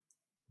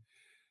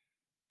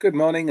Good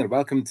morning and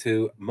welcome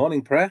to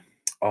morning prayer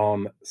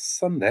on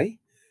Sunday,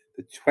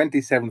 the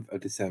 27th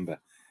of December.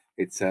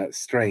 It's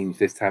strange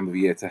this time of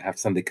year to have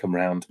Sunday come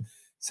round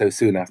so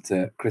soon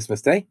after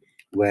Christmas Day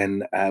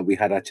when we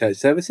had our church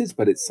services,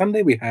 but it's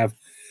Sunday. We have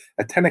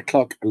a 10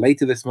 o'clock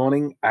later this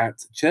morning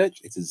at church.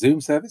 It's a Zoom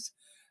service,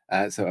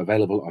 so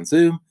available on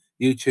Zoom,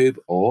 YouTube,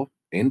 or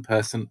in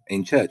person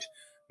in church.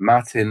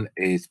 Martin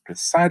is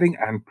presiding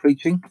and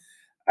preaching,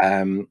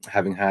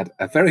 having had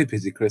a very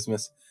busy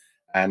Christmas.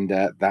 And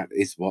that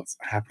is what's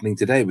happening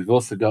today. We've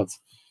also got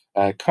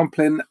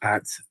Complin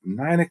at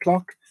 9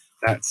 o'clock.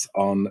 That's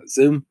on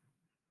Zoom.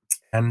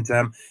 And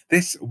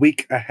this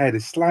week ahead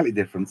is slightly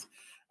different.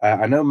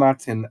 I know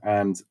Martin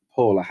and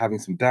Paul are having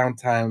some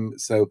downtime.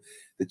 So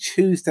the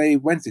Tuesday,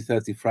 Wednesday,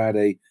 Thursday,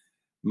 Friday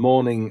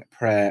morning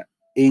prayer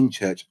in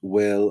church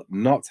will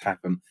not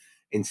happen.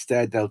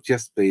 Instead, there'll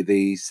just be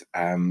these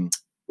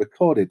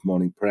recorded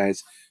morning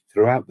prayers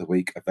throughout the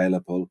week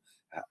available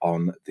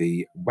on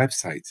the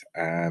website.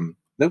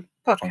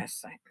 Podcast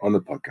site. On the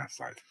podcast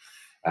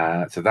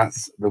side. So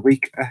that's the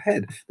week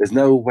ahead. There's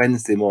no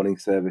Wednesday morning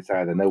service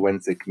either, no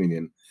Wednesday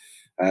communion.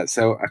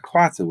 So a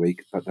quieter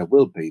week, but there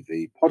will be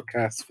the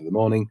podcast for the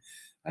morning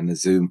and the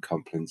Zoom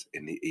conference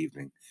in the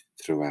evening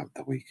throughout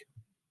the week.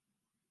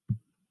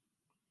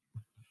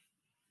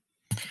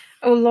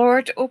 O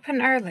Lord,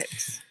 open our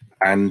lips,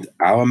 and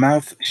our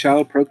mouth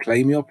shall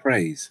proclaim your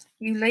praise.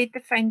 You laid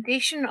the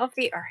foundation of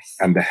the earth,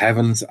 And the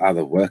heavens are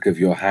the work of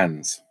your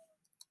hands.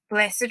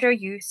 Blessed are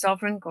you,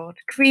 sovereign God,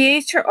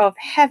 creator of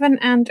heaven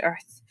and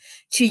earth.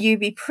 To you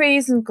be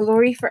praise and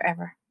glory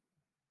forever.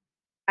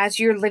 As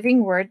your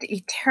living word,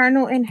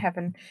 eternal in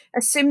heaven,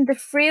 assume the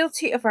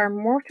frailty of our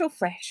mortal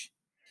flesh.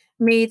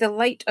 May the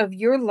light of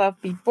your love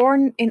be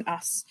born in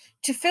us,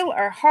 to fill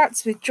our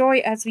hearts with joy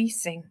as we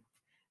sing.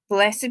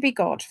 Blessed be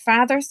God,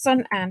 Father,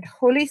 Son, and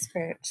Holy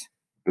Spirit.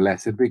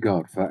 Blessed be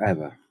God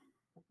forever.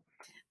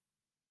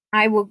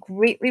 I will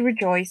greatly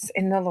rejoice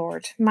in the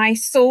Lord. My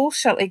soul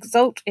shall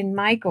exult in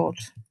my God.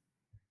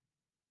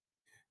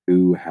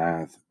 Who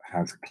has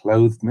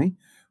clothed me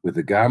with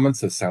the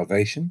garments of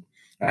salvation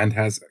and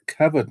has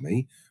covered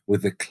me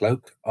with the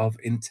cloak of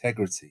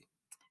integrity.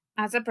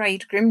 As a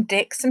bridegroom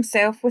decks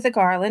himself with a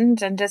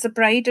garland, and as a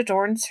bride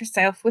adorns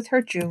herself with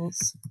her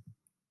jewels.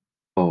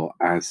 Or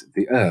as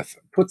the earth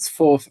puts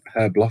forth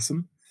her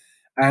blossom,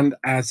 and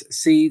as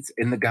seeds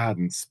in the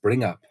garden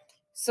spring up,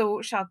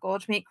 so shall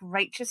God make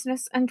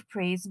righteousness and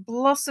praise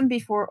blossom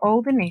before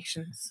all the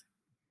nations.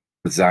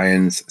 For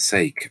Zion's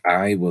sake,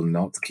 I will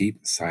not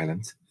keep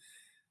silent,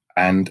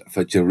 and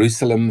for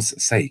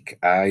Jerusalem's sake,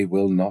 I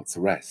will not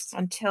rest,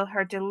 until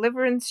her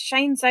deliverance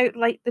shines out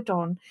like the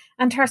dawn,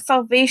 and her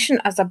salvation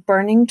as a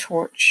burning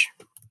torch.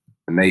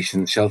 The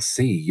nations shall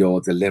see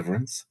your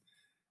deliverance,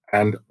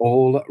 and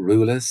all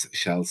rulers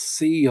shall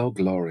see your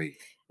glory.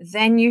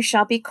 Then you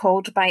shall be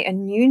called by a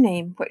new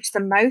name, which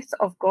the mouth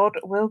of God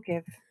will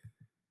give.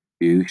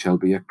 You shall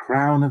be a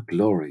crown of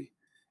glory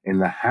in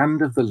the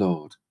hand of the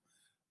Lord,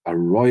 a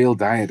royal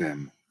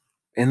diadem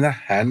in the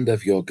hand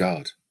of your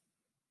God.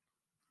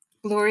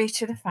 Glory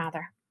to the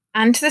Father,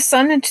 and to the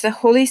Son, and to the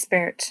Holy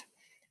Spirit,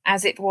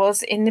 as it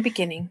was in the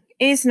beginning,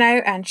 is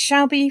now, and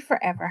shall be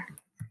forever.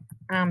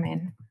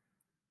 Amen.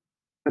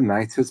 The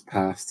night has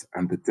passed,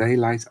 and the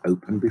daylight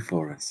opened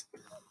before us.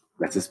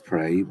 Let us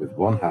pray with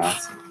one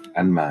heart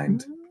and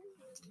mind.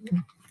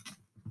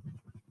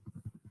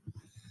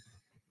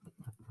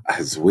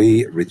 As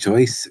we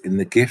rejoice in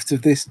the gift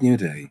of this new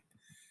day,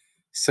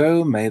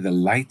 so may the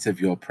light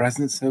of your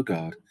presence, O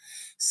God,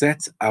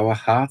 set our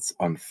hearts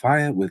on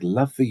fire with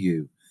love for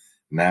you,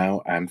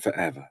 now and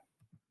forever.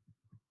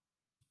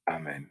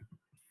 Amen.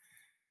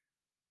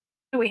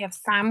 We have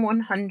Psalm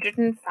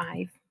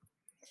 105.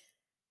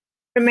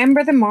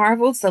 Remember the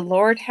marvels the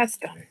Lord has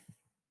done.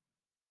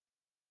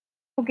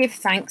 Give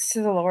thanks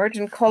to the Lord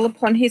and call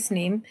upon his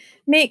name.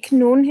 Make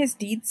known his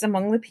deeds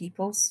among the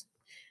peoples.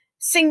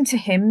 Sing to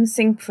him,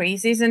 sing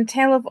praises, and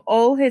tell of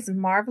all his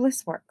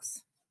marvelous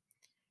works.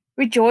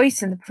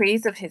 Rejoice in the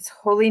praise of his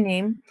holy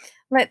name.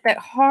 Let the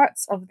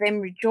hearts of them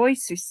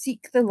rejoice who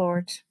seek the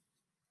Lord.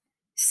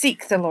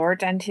 Seek the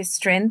Lord and his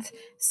strength.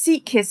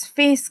 Seek his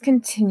face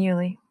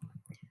continually.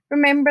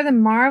 Remember the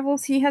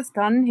marvels he has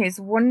done, his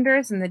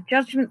wonders, and the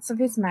judgments of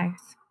his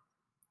mouth.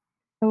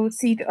 O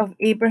seed of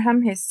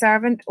Abraham, his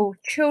servant, O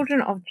children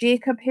of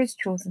Jacob, his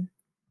chosen.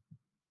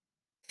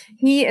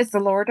 He is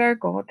the Lord our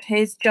God.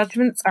 His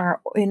judgments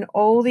are in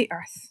all the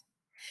earth.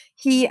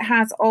 He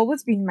has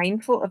always been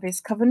mindful of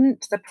his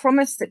covenant, the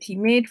promise that he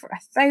made for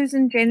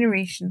 1,000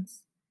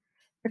 generations.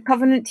 The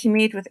covenant he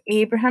made with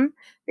Abraham,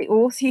 the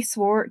oath he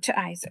swore to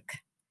Isaac,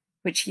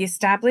 which he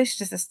established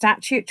as a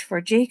statute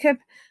for Jacob,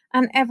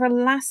 an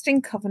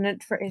everlasting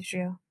covenant for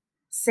Israel,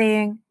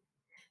 saying,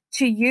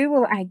 to you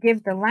will I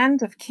give the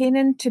land of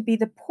Canaan to be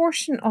the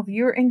portion of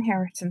your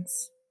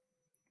inheritance.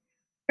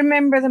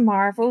 Remember the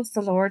marvels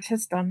the Lord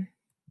has done.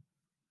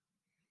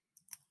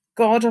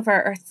 God of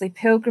our earthly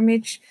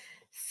pilgrimage,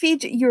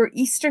 Feed your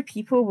Easter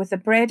people with the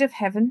bread of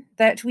heaven,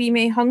 that we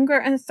may hunger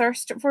and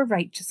thirst for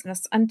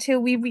righteousness until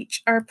we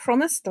reach our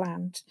promised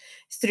land,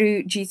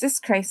 through Jesus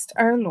Christ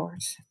our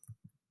Lord.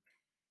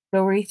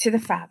 Glory to the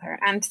Father,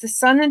 and to the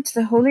Son, and to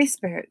the Holy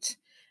Spirit,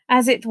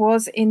 as it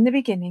was in the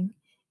beginning,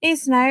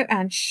 is now,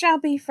 and shall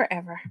be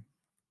forever.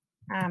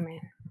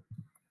 Amen.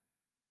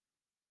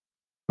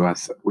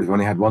 As we've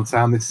only had one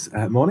sound this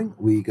morning,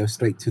 we go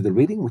straight to the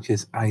reading, which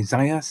is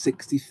Isaiah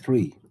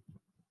 63.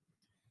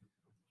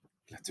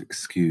 Let's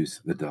excuse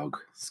the dog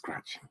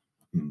scratching.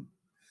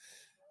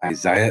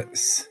 Isaiah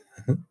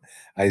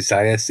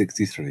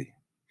 63.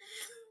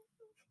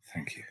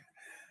 Thank you.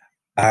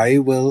 I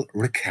will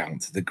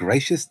recount the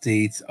gracious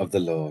deeds of the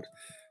Lord,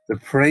 the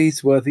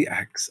praiseworthy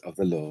acts of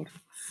the Lord,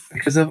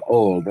 because of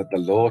all that the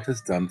Lord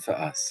has done for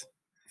us,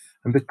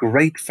 and the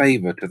great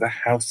favor to the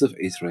house of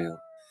Israel,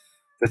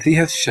 that he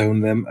has shown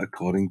them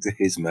according to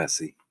his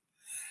mercy,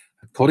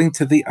 according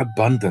to the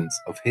abundance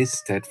of his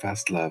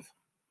steadfast love.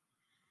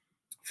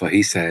 For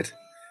he said,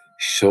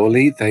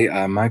 surely they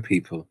are my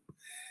people,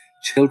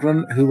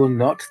 children who will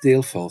not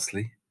deal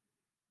falsely.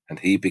 And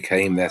he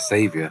became their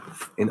savior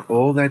in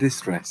all their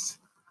distress.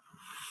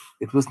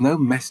 It was no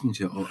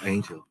messenger or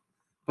angel,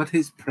 but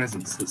his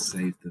presence has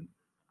saved them.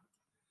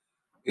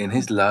 In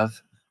his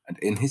love and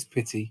in his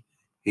pity,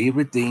 he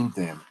redeemed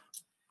them.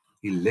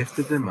 He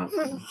lifted them up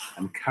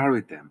and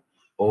carried them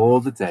all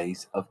the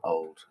days of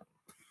old.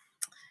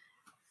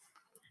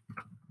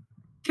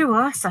 To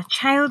us a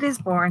child is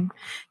born,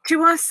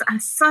 to us a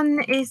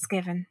son is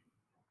given.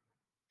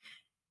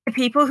 The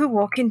people who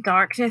walk in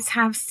darkness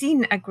have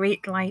seen a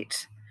great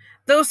light.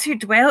 Those who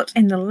dwelt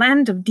in the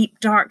land of deep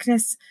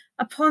darkness,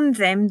 upon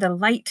them the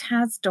light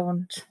has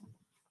dawned.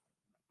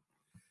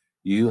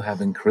 You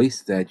have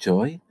increased their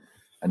joy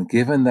and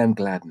given them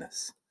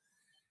gladness.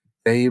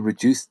 They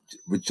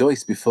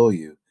rejoice before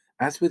you,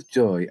 as with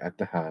joy at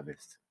the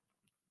harvest.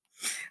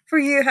 For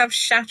you have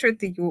shattered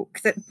the yoke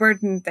that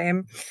burdened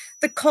them,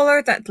 the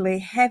collar that lay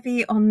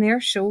heavy on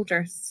their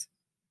shoulders.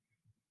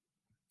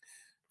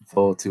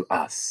 For to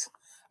us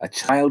a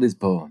child is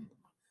born,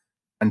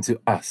 and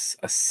to us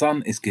a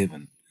son is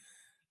given,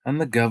 and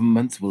the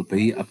government will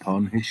be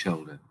upon his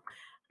shoulder.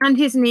 And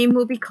his name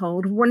will be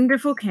called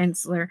Wonderful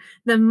Counselor,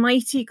 the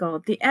Mighty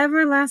God, the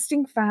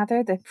Everlasting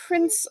Father, the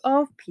Prince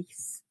of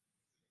Peace.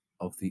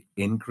 Of the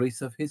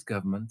increase of his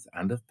government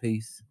and of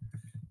peace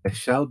there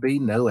shall be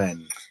no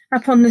end.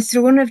 Upon the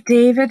throne of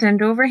David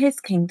and over his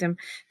kingdom,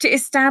 to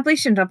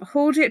establish and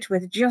uphold it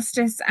with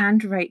justice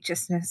and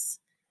righteousness.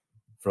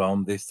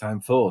 From this time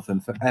forth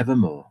and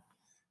forevermore,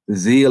 the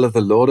zeal of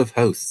the Lord of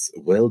hosts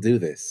will do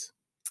this.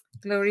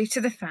 Glory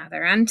to the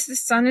Father, and to the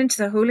Son, and to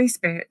the Holy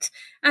Spirit,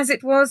 as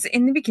it was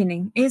in the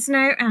beginning, is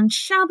now, and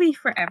shall be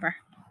forever.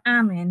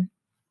 Amen.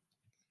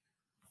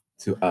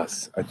 To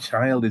us a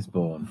child is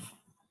born,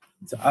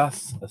 to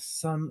us a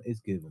son is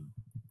given.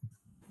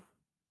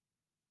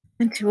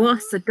 And to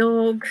us a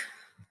dog.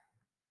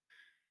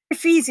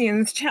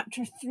 Ephesians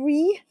chapter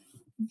 3,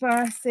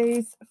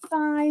 verses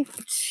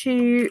 5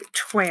 to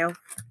 12.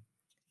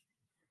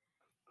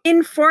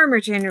 In former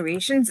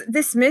generations,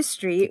 this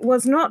mystery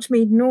was not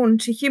made known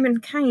to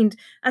humankind,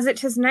 as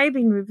it has now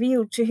been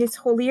revealed to his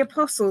holy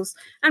apostles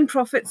and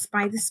prophets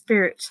by the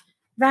Spirit.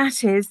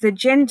 That is, the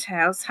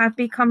Gentiles have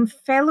become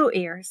fellow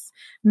heirs,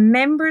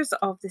 members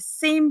of the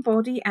same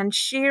body, and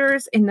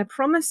sharers in the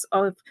promise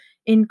of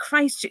in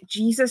Christ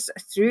Jesus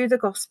through the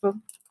gospel.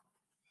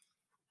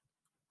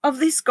 Of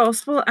this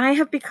gospel I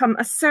have become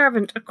a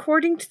servant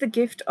according to the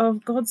gift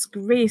of God's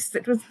grace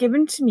that was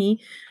given to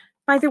me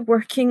by the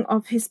working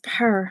of his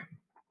power.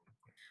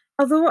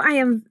 Although I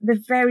am the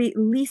very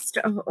least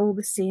of all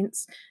the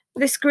saints,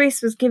 this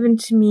grace was given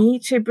to me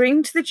to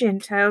bring to the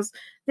Gentiles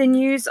the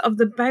news of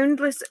the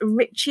boundless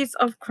riches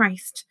of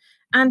Christ,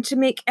 and to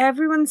make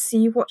everyone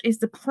see what is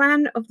the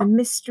plan of the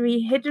mystery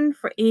hidden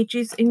for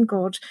ages in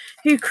God,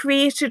 who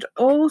created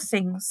all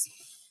things,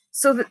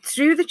 so that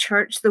through the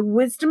church the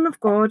wisdom of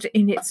God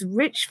in its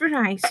rich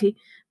variety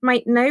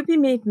might now be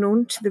made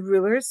known to the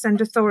rulers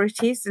and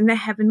authorities in the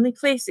heavenly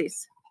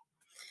places.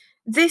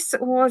 This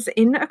was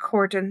in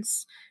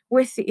accordance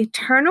with the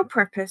eternal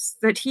purpose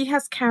that he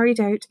has carried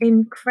out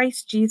in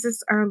Christ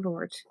Jesus our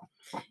Lord,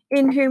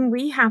 in whom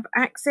we have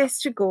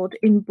access to God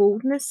in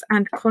boldness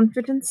and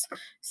confidence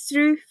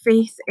through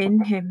faith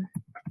in him.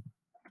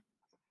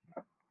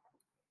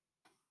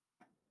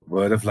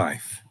 Word of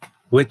life,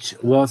 which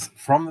was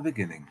from the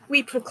beginning,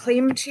 we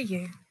proclaim to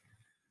you.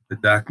 The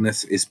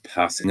darkness is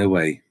passing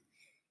away,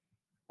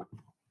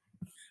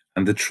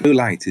 and the true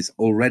light is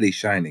already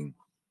shining.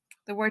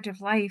 The word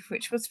of life,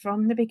 which was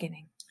from the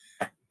beginning.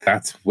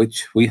 That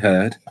which we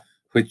heard,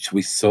 which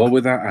we saw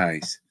with our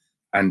eyes,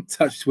 and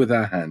touched with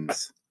our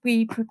hands,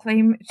 we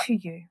proclaim to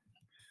you.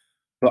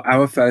 For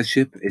our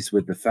fellowship is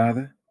with the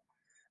Father,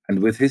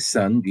 and with his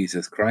Son,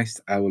 Jesus Christ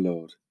our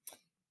Lord.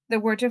 The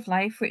word of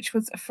life, which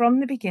was from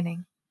the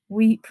beginning,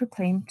 we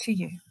proclaim to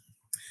you.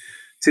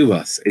 To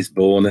us is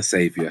born a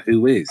Saviour,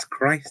 who is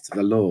Christ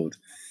the Lord,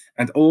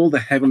 and all the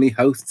heavenly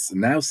hosts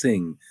now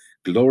sing,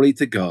 Glory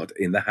to God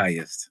in the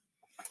highest.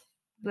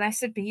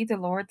 Blessed be the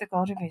Lord, the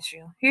God of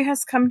Israel, who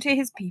has come to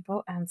his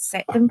people and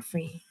set them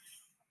free.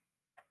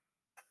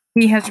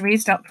 He has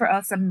raised up for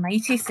us a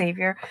mighty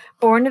Saviour,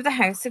 born of the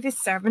house of his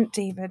servant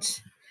David.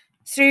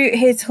 Through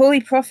his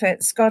holy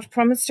prophets, God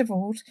promised of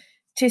old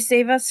to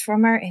save us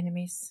from our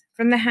enemies,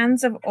 from the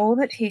hands of all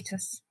that hate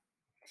us,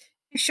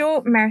 to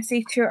show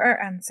mercy to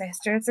our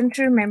ancestors, and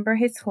to remember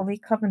his holy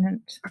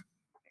covenant.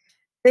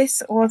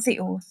 This was the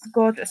oath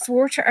God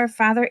swore to our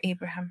father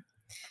Abraham,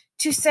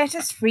 to set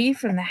us free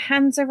from the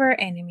hands of our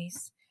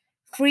enemies,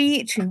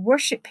 free to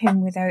worship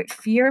him without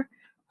fear,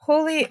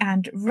 holy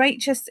and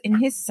righteous in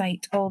his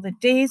sight all the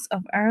days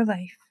of our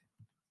life.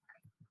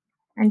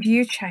 And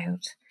you,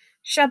 child,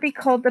 shall be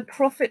called the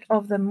prophet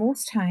of the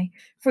Most High,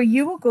 for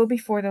you will go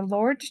before the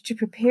Lord to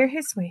prepare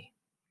his way,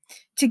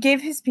 to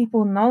give his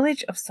people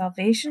knowledge of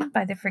salvation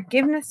by the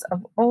forgiveness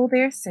of all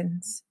their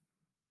sins.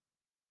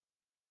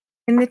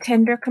 In the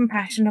tender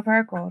compassion of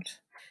our God,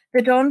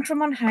 the dawn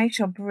from on high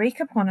shall break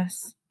upon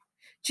us,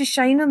 to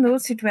shine on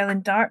those who dwell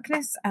in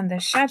darkness and the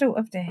shadow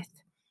of death,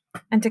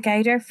 and to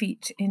guide our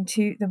feet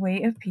into the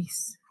way of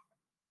peace.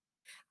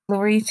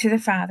 Glory to the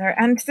Father,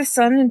 and to the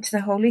Son, and to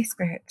the Holy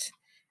Spirit,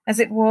 as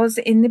it was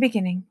in the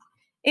beginning,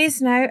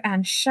 is now,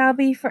 and shall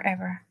be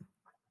forever.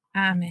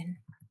 Amen.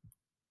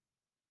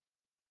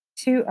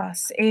 To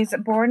us is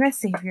born a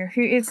Saviour,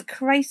 who is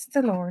Christ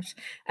the Lord,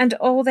 and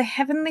all the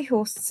heavenly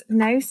hosts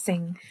now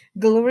sing,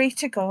 Glory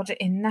to God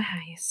in the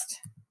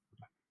highest.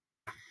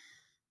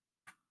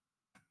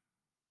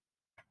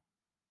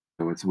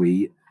 So as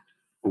we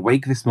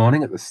awake this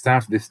morning at the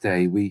start of this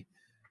day, we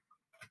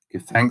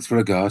give thanks for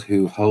a God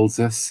who holds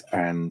us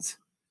and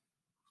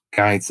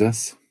guides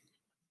us,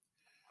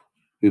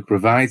 who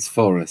provides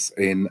for us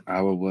in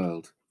our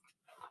world.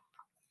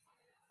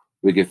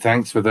 We give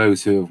thanks for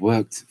those who have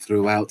worked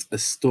throughout a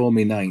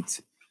stormy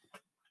night,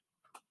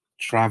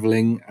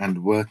 traveling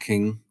and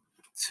working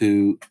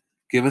to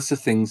give us the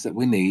things that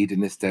we need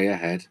in this day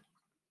ahead.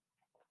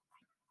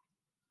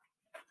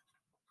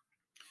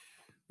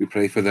 We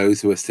pray for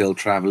those who are still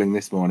traveling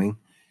this morning,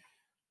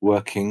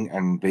 working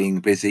and being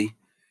busy,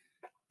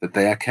 that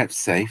they are kept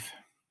safe.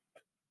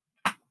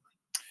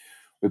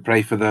 We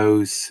pray for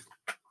those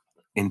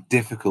in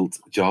difficult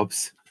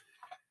jobs,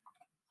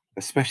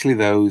 especially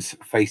those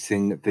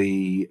facing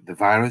the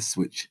virus,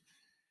 which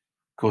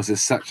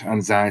causes such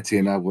anxiety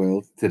in our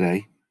world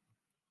today.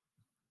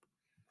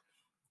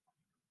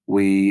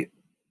 We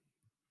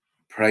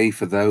pray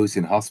for those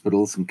in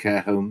hospitals and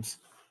care homes,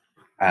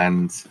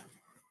 and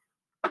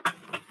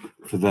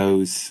for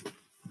those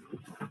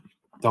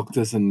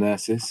doctors and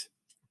nurses.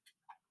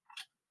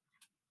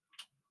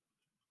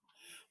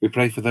 We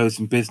pray for those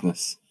in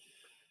business,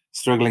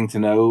 struggling to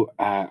know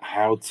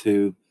how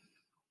to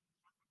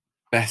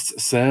best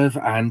serve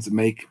and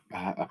make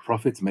a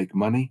profit, make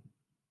money.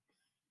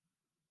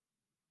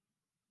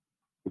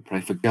 We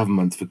pray for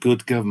government, for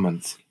good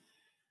government,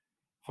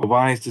 for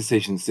wise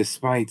decisions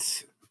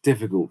despite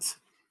difficult,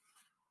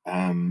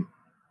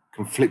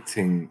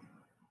 conflicting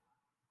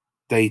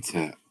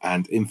data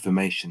and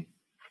information.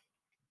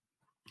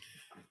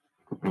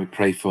 We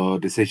pray for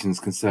decisions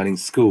concerning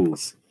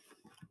schools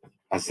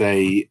as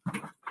they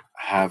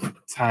have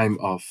time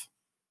off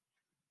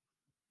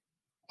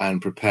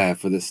and prepare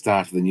for the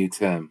start of the new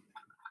term.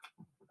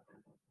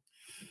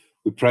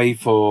 We pray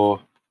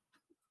for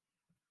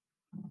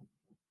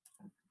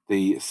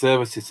the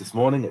services this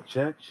morning at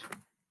church,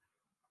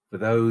 for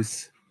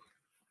those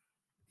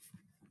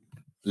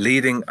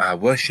leading our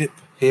worship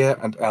here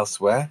and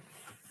elsewhere.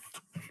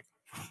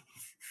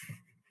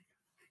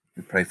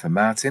 We pray for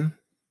Martin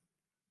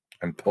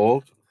and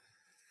Paul,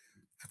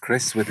 for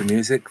Chris with the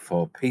music,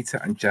 for Peter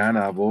and Jan,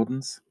 our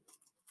wardens.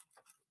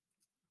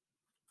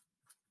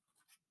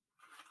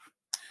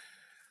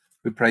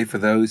 We pray for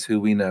those who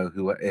we know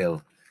who are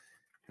ill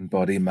in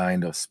body,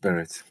 mind, or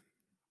spirit.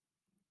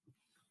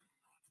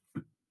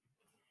 And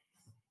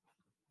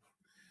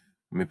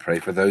we pray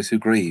for those who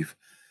grieve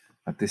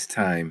at this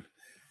time,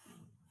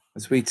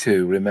 as we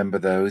too remember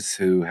those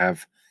who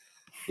have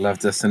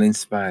loved us and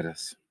inspired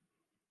us.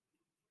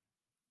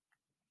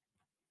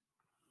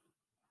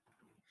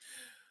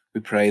 We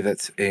pray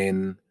that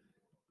in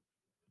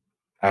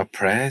our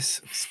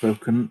prayers,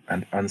 spoken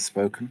and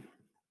unspoken,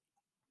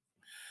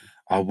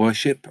 our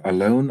worship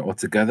alone or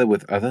together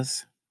with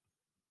others,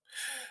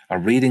 our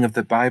reading of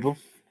the Bible,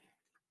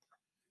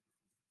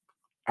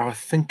 our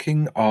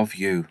thinking of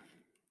you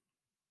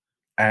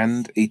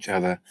and each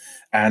other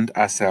and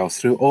ourselves,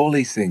 through all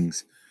these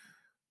things,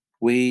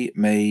 we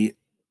may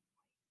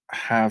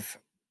have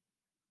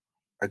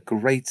a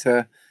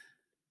greater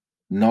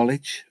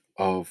knowledge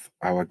of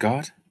our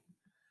God,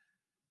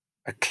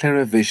 a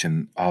clearer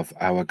vision of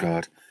our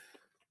God,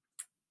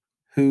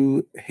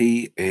 who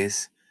he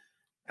is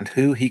and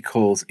who he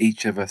calls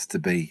each of us to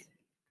be.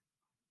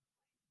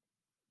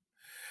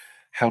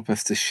 Help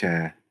us to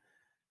share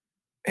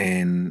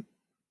in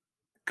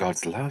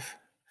God's love.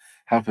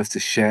 Help us to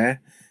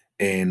share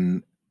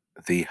in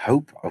the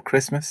hope of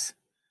Christmas.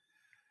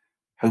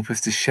 Help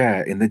us to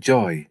share in the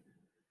joy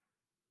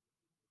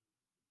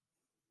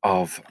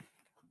of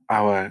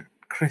our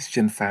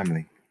Christian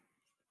family,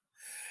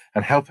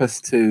 and help us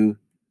to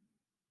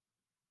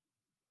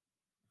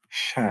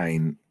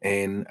shine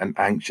in an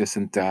anxious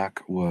and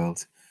dark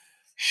world,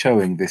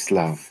 showing this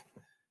love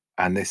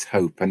and this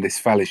hope and this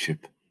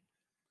fellowship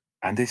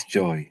and this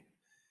joy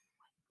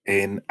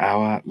in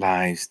our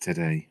lives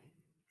today.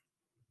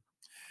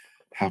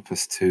 Help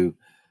us to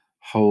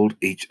hold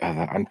each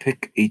other and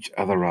pick each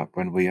other up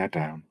when we are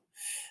down.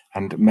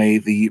 And may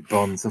the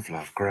bonds of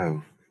love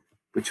grow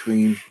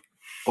between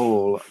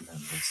all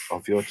members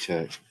of your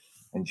church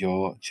and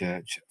your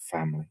church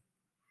family.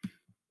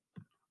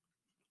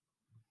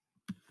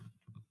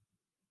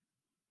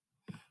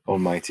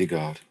 Almighty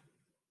God,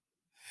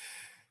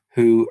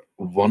 who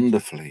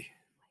wonderfully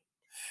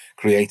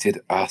created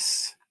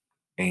us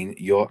in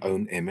your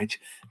own image,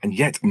 and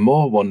yet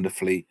more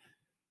wonderfully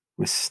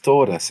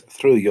restored us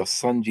through your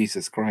Son,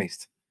 Jesus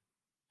Christ,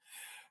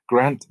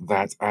 grant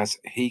that as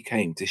he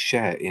came to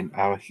share in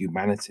our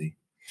humanity,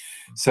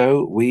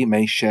 so we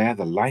may share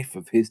the life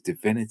of his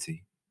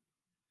divinity,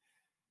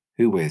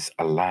 who is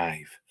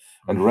alive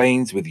and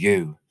reigns with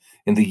you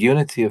in the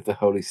unity of the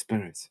Holy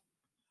Spirit,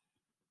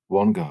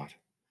 one God,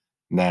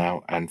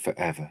 now and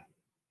forever.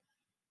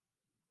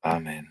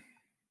 Amen.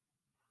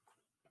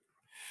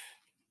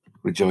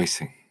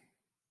 Rejoicing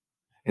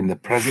in the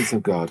presence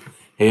of God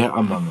here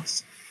among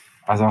us,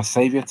 as our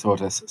Saviour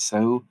taught us,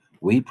 so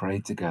we pray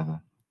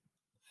together.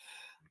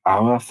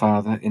 Our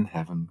Father in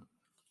heaven,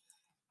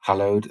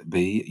 hallowed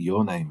be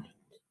your name.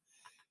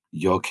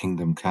 Your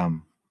kingdom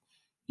come,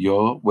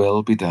 your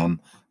will be done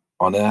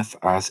on earth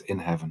as in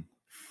heaven.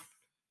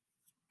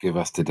 Give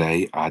us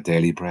today our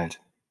daily bread.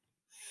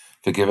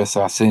 Forgive us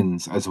our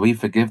sins as we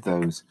forgive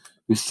those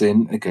who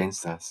sin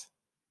against us.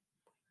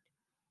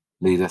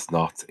 Lead us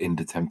not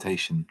into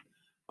temptation,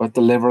 but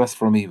deliver us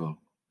from evil.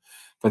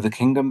 For the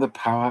kingdom, the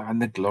power,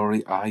 and the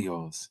glory are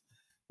yours,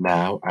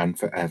 now and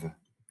forever.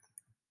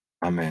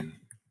 Amen.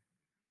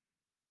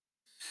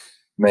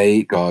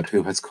 May God,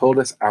 who has called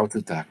us out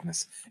of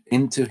darkness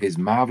into his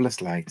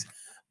marvelous light,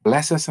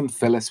 bless us and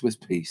fill us with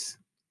peace.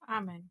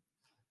 Amen.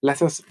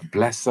 Let us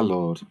bless the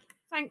Lord.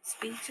 Thanks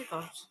be to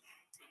God.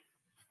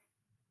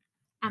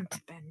 And to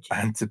Benji.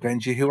 And to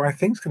Benji, who I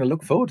think is going to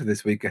look forward to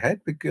this week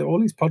ahead, because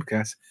all his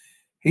podcasts,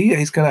 he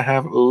is going to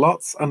have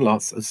lots and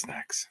lots of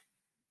snacks.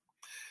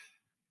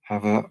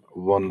 Have a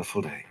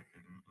wonderful day.